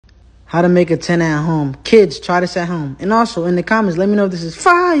How to make a 10 at home. Kids, try this at home. And also, in the comments, let me know if this is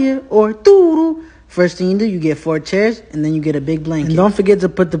fire or doodle. First thing you do, you get 4 chairs, and then you get a big blanket. And don't forget to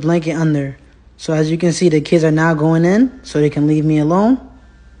put the blanket under. So as you can see, the kids are now going in, so they can leave me alone.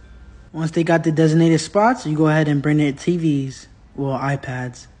 Once they got the designated spots, you go ahead and bring their TVs, well,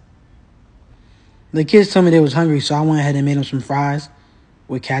 iPads. The kids told me they was hungry, so I went ahead and made them some fries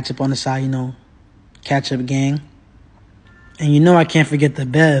with ketchup on the side, you know, ketchup gang. And you know I can't forget the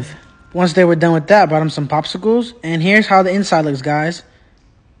Bev. Once they were done with that, I brought them some popsicles. And here's how the inside looks, guys.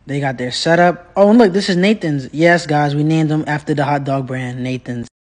 They got their setup. Oh, and look, this is Nathan's. Yes, guys, we named them after the hot dog brand, Nathan's.